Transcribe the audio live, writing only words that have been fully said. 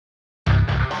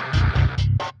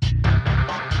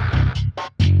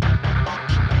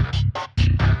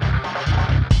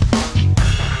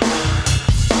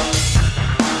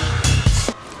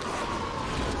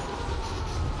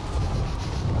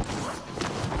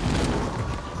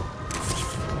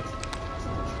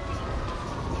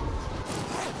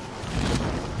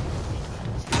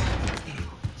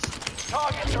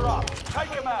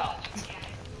inbound.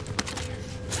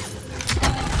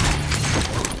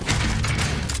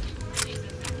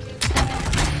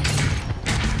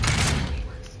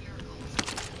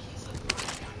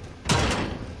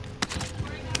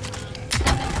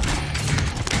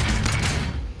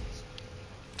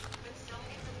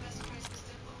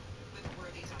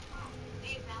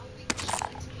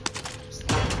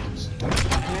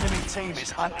 Team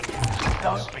is hunting you.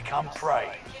 Don't become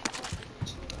prey.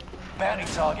 Bounty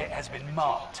target has been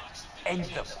marked. End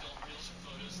them.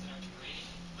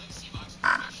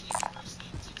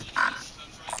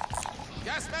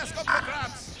 Gas mask up for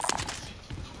grabs.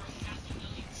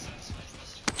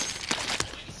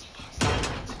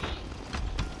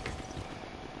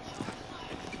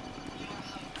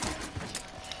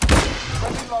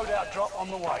 Friendly loadout drop on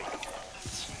the way.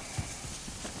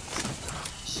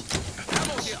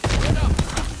 Ammo here. Load up.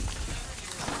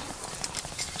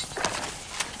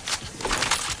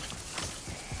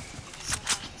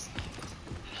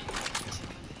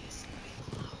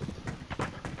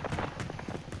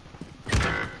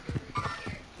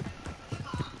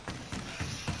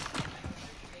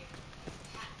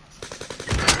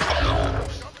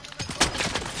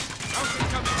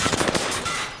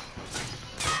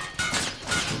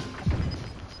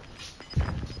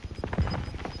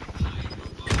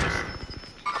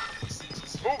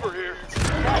 Over here.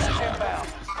 Gas is inbound.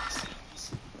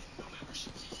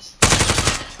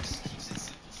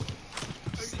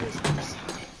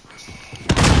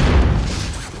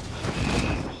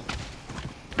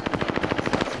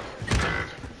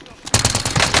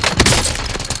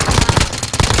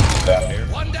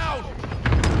 One down.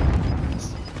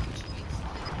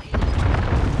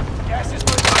 Gas is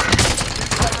moving.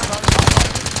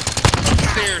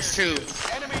 Stairs too.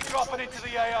 Enemy dropping into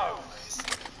the AO.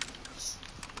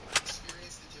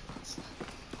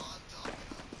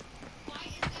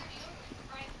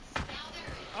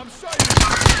 I'm sorry.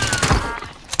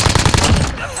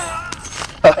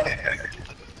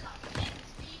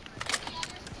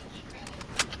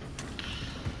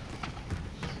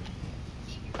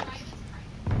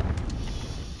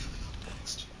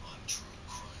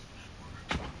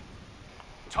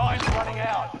 Time's running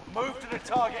out. Move to the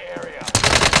target area.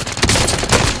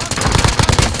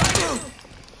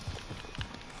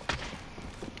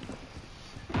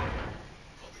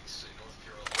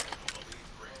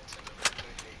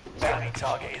 Bounty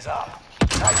target is up.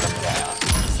 Take them down.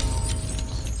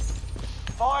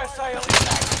 Fire sale is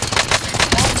active.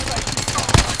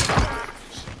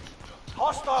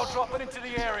 Hostile dropping into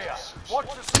the area.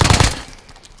 Watch the smoke.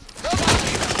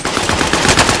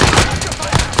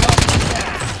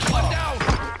 One down.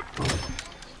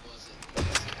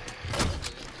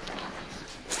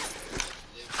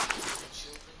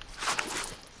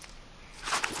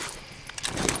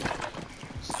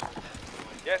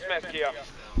 Yes, Matt Kia.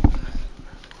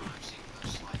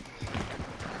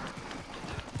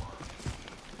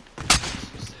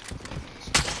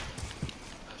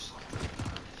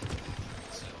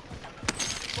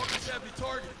 Focus heavy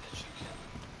target.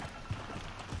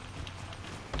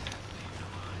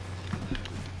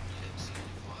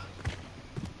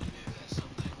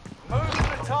 Move to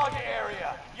the target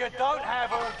area. You don't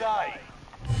have all day.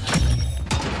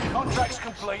 Contract's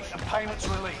complete and payments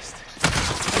released.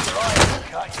 Keep your eye on the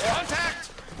cut, yeah? Contact.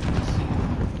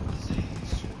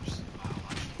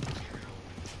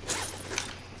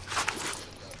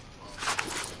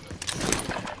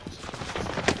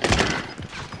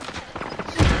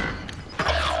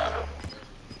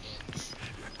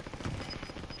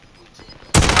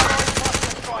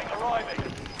 Strike arriving.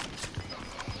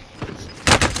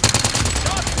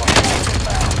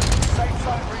 Safe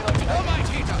zone relocated. Oh my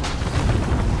Tita.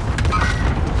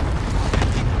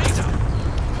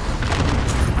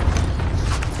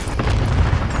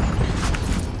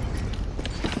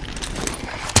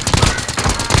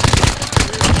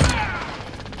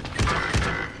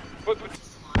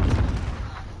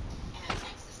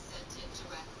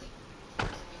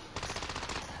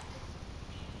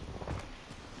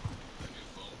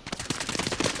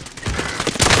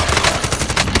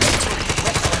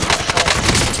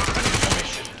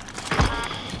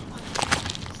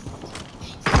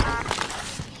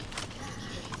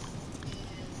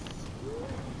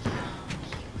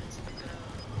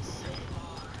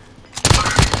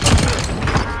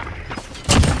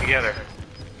 Together.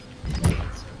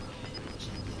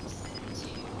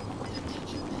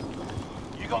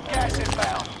 You got gas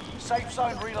inbound. Safe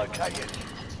zone relocated.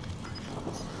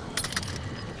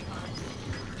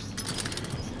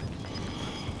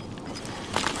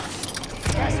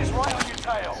 Gas is right on your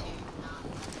tail.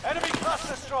 Enemy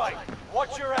cluster strike.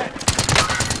 Watch your end.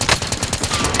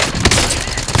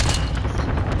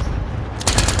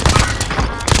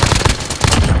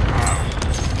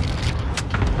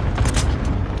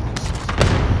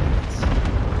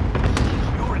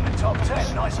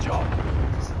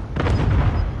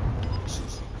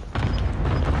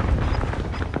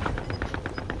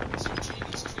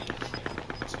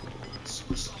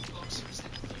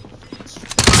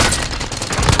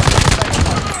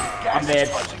 Gas dead. is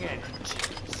closing in.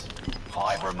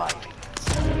 5 remaining.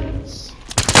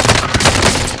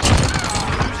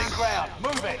 Losing ground.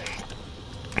 Move it.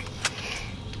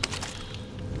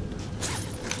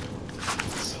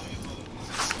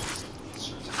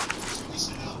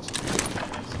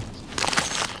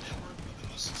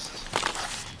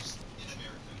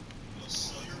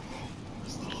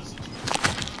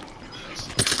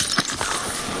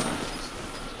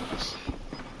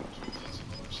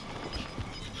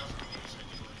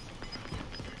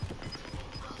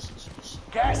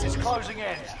 Gas is closing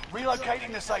in.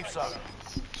 Relocating the safe zone.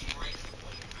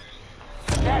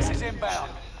 Gas is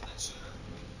inbound. Gas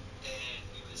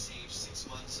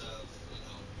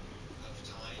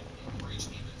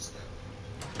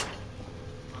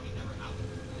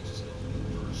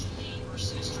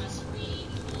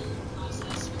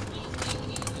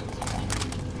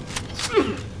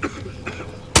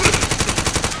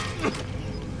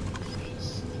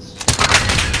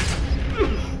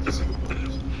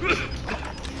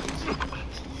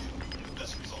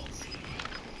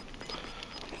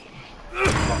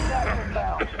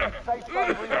inbound. Safe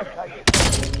zone relocated.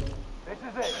 This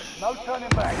is it. No turning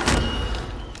back.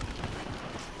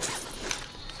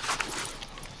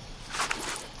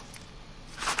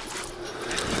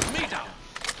 Me down.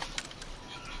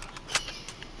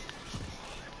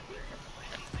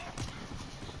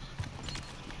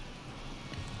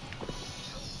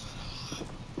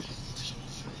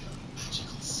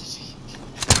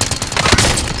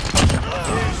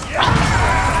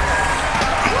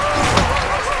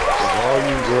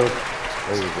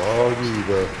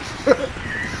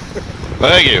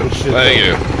 Thank you. Thank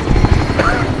you.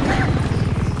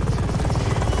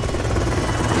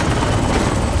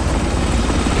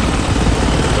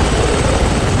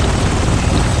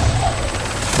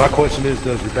 My question is,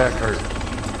 does your back hurt?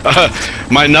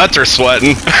 My nuts are sweating.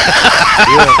 Yeah,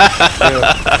 I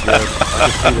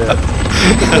can see that.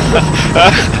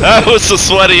 That was a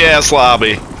sweaty ass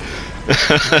lobby.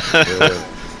 Yeah.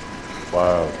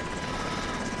 Wow.